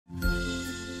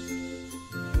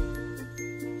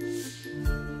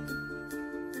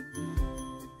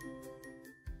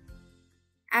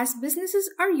As businesses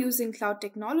are using cloud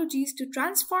technologies to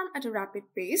transform at a rapid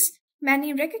pace,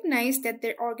 many recognize that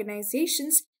their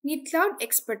organizations need cloud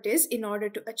expertise in order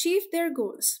to achieve their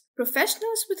goals.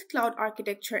 Professionals with cloud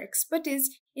architecture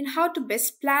expertise in how to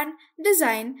best plan,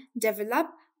 design,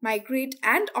 develop, migrate,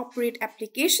 and operate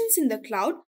applications in the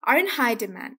cloud are in high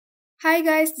demand. Hi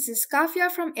guys, this is Kafia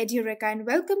from Edureka and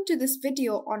welcome to this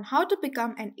video on how to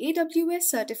become an AWS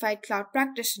Certified Cloud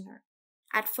Practitioner.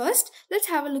 At first, let's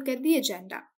have a look at the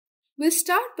agenda. We'll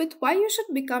start with why you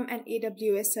should become an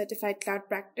AWS Certified Cloud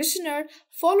Practitioner,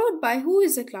 followed by who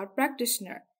is a cloud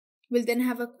practitioner. We'll then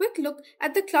have a quick look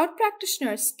at the cloud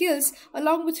practitioner skills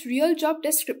along with real job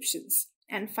descriptions.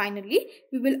 And finally,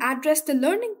 we will address the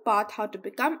learning path how to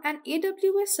become an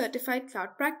AWS Certified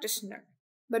Cloud Practitioner.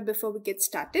 But before we get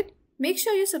started, make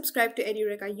sure you subscribe to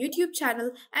Edureka YouTube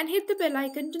channel and hit the bell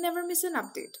icon to never miss an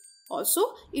update.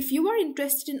 Also, if you are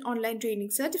interested in online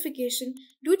training certification,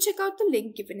 do check out the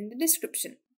link given in the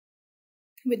description.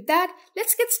 With that,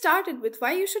 let's get started with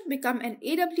why you should become an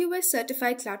AWS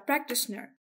Certified Cloud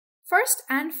Practitioner. First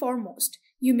and foremost,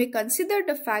 you may consider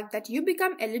the fact that you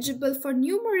become eligible for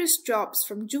numerous jobs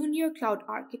from Junior Cloud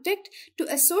Architect to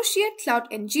Associate Cloud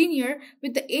Engineer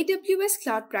with the AWS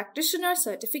Cloud Practitioner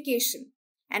certification.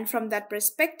 And from that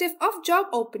perspective of job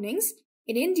openings,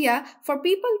 in India, for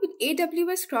people with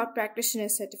AWS Cloud Practitioner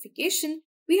certification,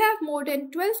 we have more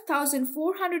than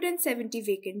 12,470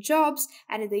 vacant jobs,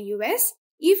 and in the US,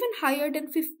 even higher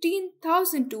than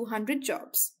 15,200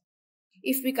 jobs.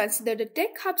 If we consider the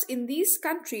tech hubs in these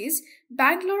countries,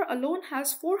 Bangalore alone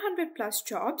has 400 plus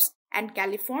jobs, and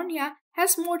California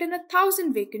has more than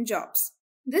 1,000 vacant jobs.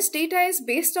 This data is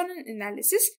based on an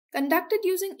analysis conducted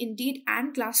using Indeed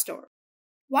and Glassdoor.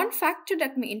 One factor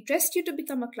that may interest you to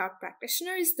become a cloud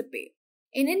practitioner is the pay.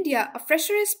 In India, a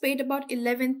fresher is paid about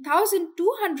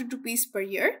 11,200 rupees per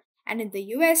year, and in the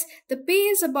US, the pay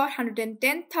is about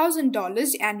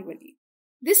 $110,000 annually.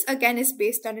 This again is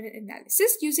based on an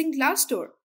analysis using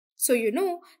Glassdoor. So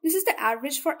this is the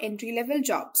average for entry-level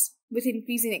jobs. With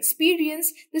increase in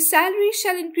experience, the salary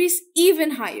shall increase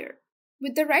even higher.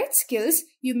 With the right skills,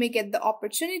 you may get the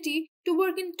opportunity to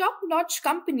work in top-notch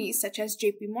companies such as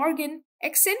JP Morgan,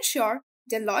 Accenture,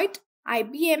 Deloitte,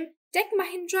 IBM,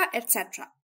 𝐀𝐖𝐒, etc.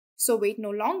 So wait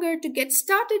no longer to get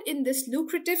started in this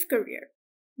lucrative career.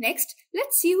 Next,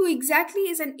 let's see who exactly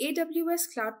is an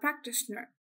AWS Cloud Practitioner.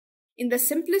 In the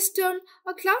simplest term,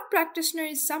 a cloud practitioner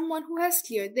is someone who has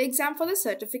cleared the exam for the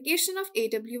certification of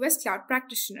AWS Cloud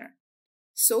Practitioner.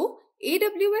 So,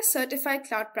 AWS Certified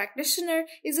Cloud Practitioner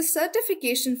is a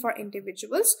certification for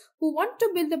individuals who want to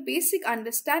build a basic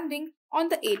understanding on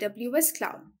the AWS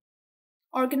cloud.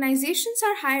 Organizations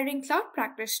are hiring cloud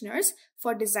practitioners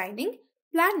for designing,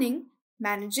 planning,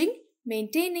 managing,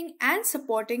 maintaining, and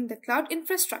supporting the cloud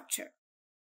infrastructure.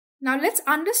 Now let's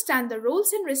understand the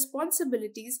roles and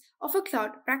responsibilities of a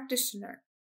cloud practitioner.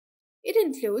 It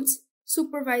includes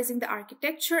supervising the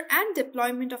architecture and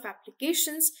deployment of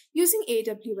applications using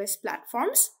AWS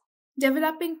platforms,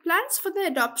 developing plans for the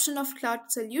adoption of cloud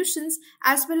solutions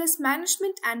as well as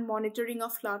management and monitoring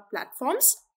of cloud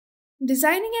platforms,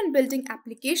 designing and building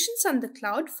applications on the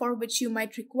cloud for which you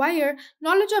might require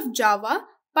knowledge of Java,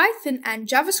 Python, and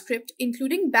JavaScript,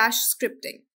 including Bash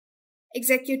scripting,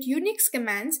 execute Unix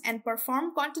commands and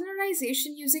perform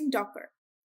containerization using Docker,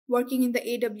 working in the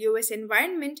AWS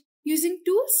environment using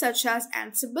tools such as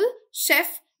Ansible,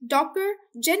 Chef, Docker,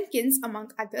 Jenkins,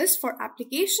 among others for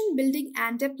application building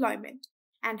and deployment,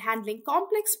 and handling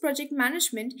complex project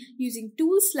management using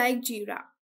tools like Jira.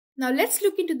 Now let's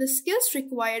look into the skills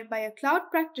required by a cloud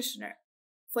practitioner.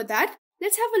 For that,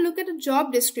 let's have a look at a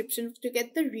job description to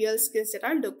get the real skills that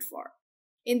are looked for.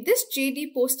 In this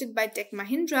JD posted by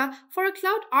𝐀𝐖𝐒 for a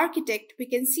cloud architect, we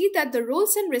can see that the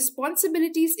roles and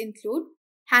responsibilities include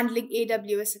handling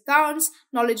AWS accounts,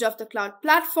 knowledge of the cloud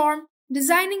platform,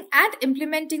 designing and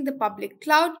implementing the public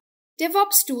cloud,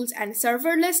 DevOps tools, and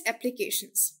serverless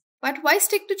applications. But why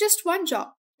stick to just one job?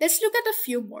 Let's look at a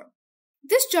few more.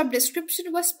 This job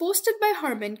description was posted by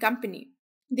Herman Company.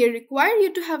 They require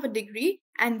you to have a degree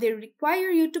and they require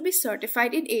you to be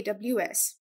certified in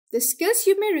AWS. The skills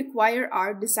you may require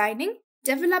are designing,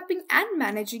 developing, and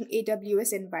managing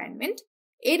AWS environment,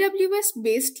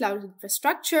 AWS-based cloud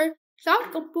infrastructure,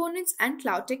 cloud components, and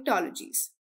cloud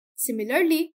technologies.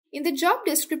 Similarly, in the job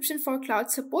description for Cloud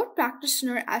Support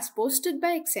Practitioner as posted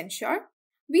by Accenture,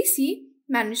 we see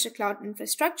manage the cloud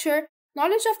infrastructure,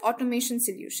 knowledge of automation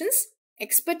solutions,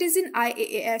 expertise in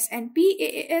IaaS and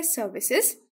PaaS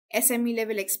services, SME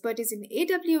level expertise in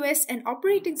AWS and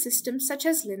operating systems such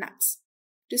as Linux.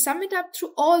 To sum it up,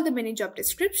 through all the many job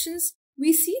descriptions,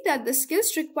 we see that the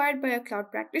skills required by a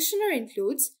cloud practitioner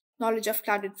includes knowledge of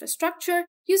cloud infrastructure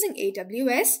using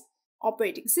AWS,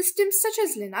 operating systems such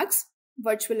as Linux,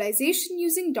 virtualization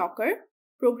using Docker,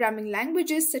 programming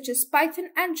languages such as Python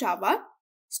and Java,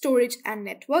 storage and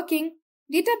networking,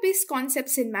 database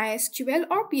concepts in MySQL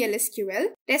or PLSQL,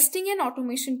 testing and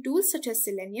automation tools such as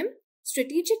Selenium,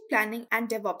 strategic planning and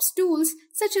DevOps tools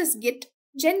such as Git,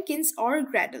 Jenkins or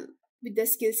Gradle. With the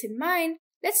skills in mind,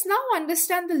 let's now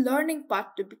understand the learning path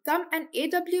to become an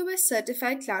AWS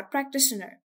Certified Cloud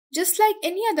Practitioner. Just like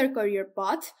any other career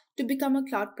path, to become a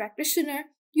cloud practitioner,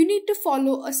 you need to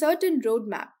follow a certain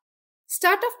roadmap.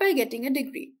 Start off by getting a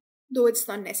degree, though it's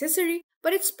not necessary,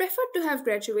 but it's preferred to have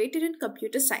graduated in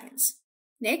computer science.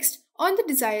 Next, on the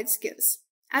desired skills.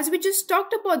 As we just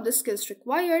talked about the skills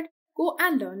required, go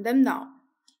and learn them now.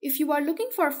 If you are looking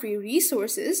for free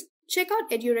resources, check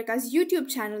out Edureka's YouTube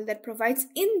channel that provides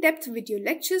in-depth video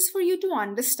lectures for you to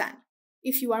understand.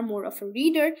 If you are more of a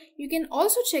reader, you can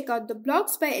also check out the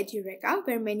blogs by Edureka,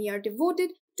 where many are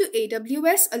devoted to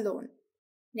AWS alone.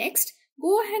 Next,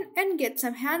 go ahead and get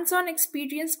some hands-on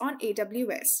experience on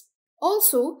AWS.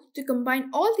 Also, to combine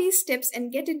all these steps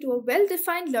and get into a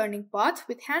well-defined learning path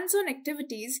with hands-on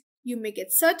activities, you may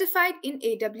get certified in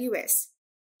AWS.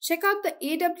 Check out the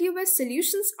AWS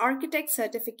Solutions Architect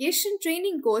Certification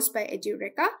Training course by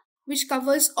Edureka, which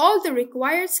covers all the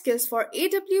required skills for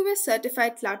AWS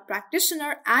Certified Cloud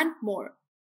Practitioner and more.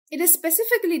 It is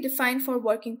specifically defined for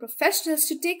working professionals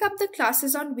to take up the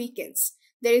classes on weekends.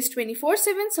 There is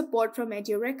 24/7 support from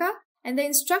Edureka, and the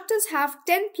instructors have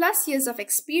 10+ years of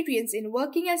experience in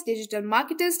working as digital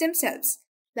marketers themselves.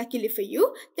 Luckily for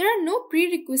you, there are no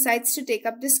prerequisites to take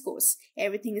up this course.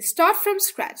 Everything is taught from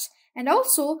scratch. And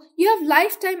also, you have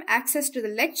lifetime access to the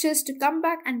lectures to come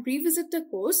back and revisit the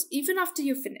course even after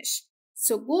you finish.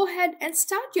 So go ahead and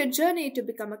start your journey to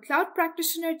become a cloud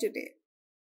practitioner today.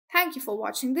 Thank you for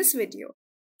watching this video.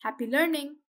 Happy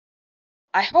learning!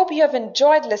 I hope you have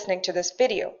enjoyed listening to this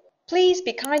video. Please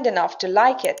be kind enough to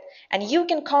like it, and you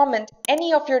can comment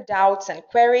any of your doubts and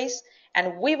queries,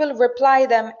 and we will reply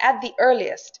them at the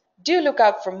earliest. Do look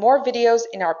out for more videos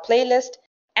in our playlist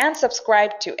and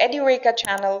subscribe to Edureka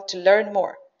channel to learn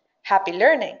more. Happy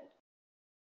learning!